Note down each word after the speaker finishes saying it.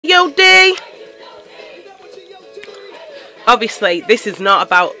Yo, D. Obviously, this is not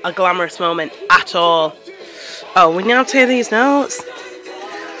about a glamorous moment at all. Oh, we now take these notes.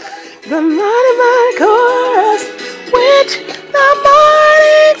 The morning chorus, which the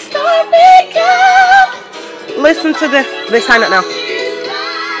morning star began. Listen to this high note now.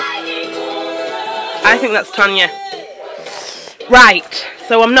 I think that's Tanya. Right,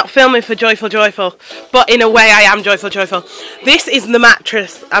 so I'm not filming for Joyful Joyful, but in a way I am Joyful Joyful. This is the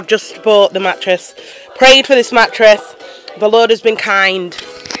mattress. I've just bought the mattress. Prayed for this mattress. The Lord has been kind.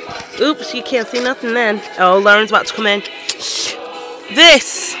 Oops, you can't see nothing then. Oh, Lauren's about to come in.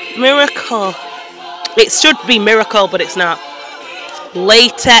 This miracle. It should be miracle, but it's not.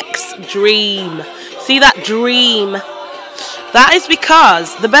 Latex Dream. See that dream? That is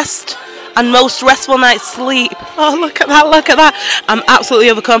because the best and most restful night's sleep. Oh, look at that, look at that. I'm absolutely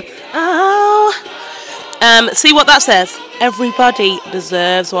overcome. Oh. See what that says? Everybody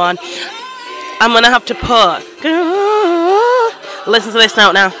deserves one. I'm going to have to put... Listen to this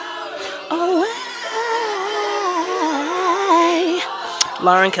note now. Oh,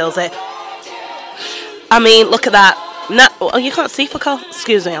 Lauren kills it. I mean, look at that. No, oh, you can't see for call.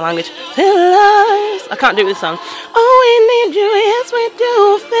 Excuse me, language. I can't do this song. Oh, we need you, yes we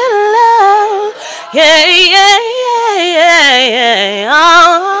do. Feel love. Yeah, yeah, yeah, yeah.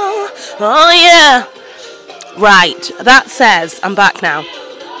 Oh, yeah. Right, that says, I'm back now.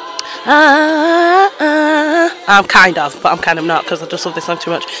 I'm kind of, but I'm kind of not because I just love this song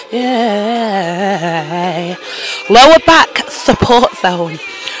too much. Yeah. Lower back support zone.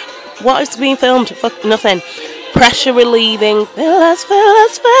 What is being filmed? Fuck nothing. Pressure relieving. Fast.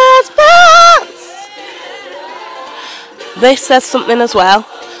 This says something as well.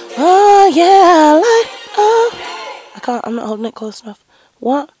 Oh yeah, I'm not holding it close enough.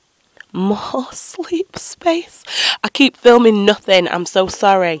 What? More sleep space. I keep filming nothing. I'm so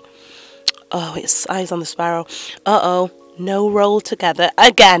sorry. Oh, it's eyes on the sparrow. Uh-oh. No roll together.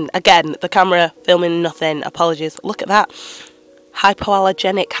 Again, the camera filming nothing. Apologies. Look at that.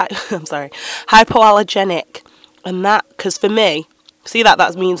 Hypoallergenic. I'm sorry. Hypoallergenic. And that, because for me, see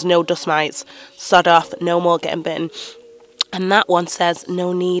that means no dust mites. Sod off. No more getting bitten. And that one says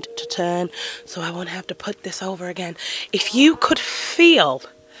no need to turn. So I won't have to put this over again. If you could feel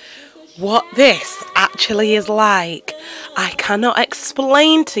what this actually is like, I cannot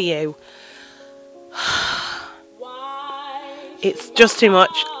explain to you. It's just too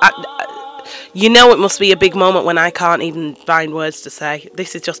much. You know it must be a big moment when I can't even find words to say.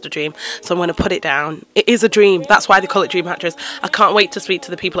 This is just a dream, so I'm going to put it down. It is a dream. That's why they call it Dream Mattress. I can't wait to speak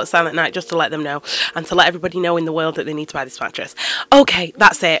to the people at Silentnight just to let them know and to let everybody know in the world that they need to buy this mattress. Okay,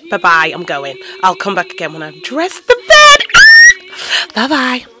 that's it. Bye-bye. I'm going. I'll come back again when I've dressed the bed.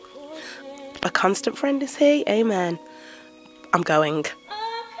 Bye-bye. A constant friend is he. Amen. I'm going.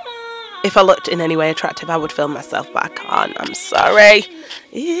 If I looked in any way attractive, I would film myself, but I can't. I'm sorry.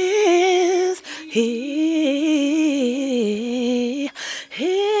 Is he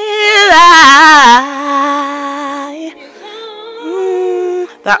I?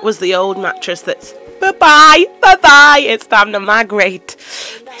 That was the old mattress that's... Bye-bye. Bye-bye. It's time to migrate.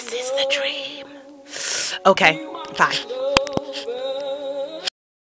 This is the dream. Okay. Bye.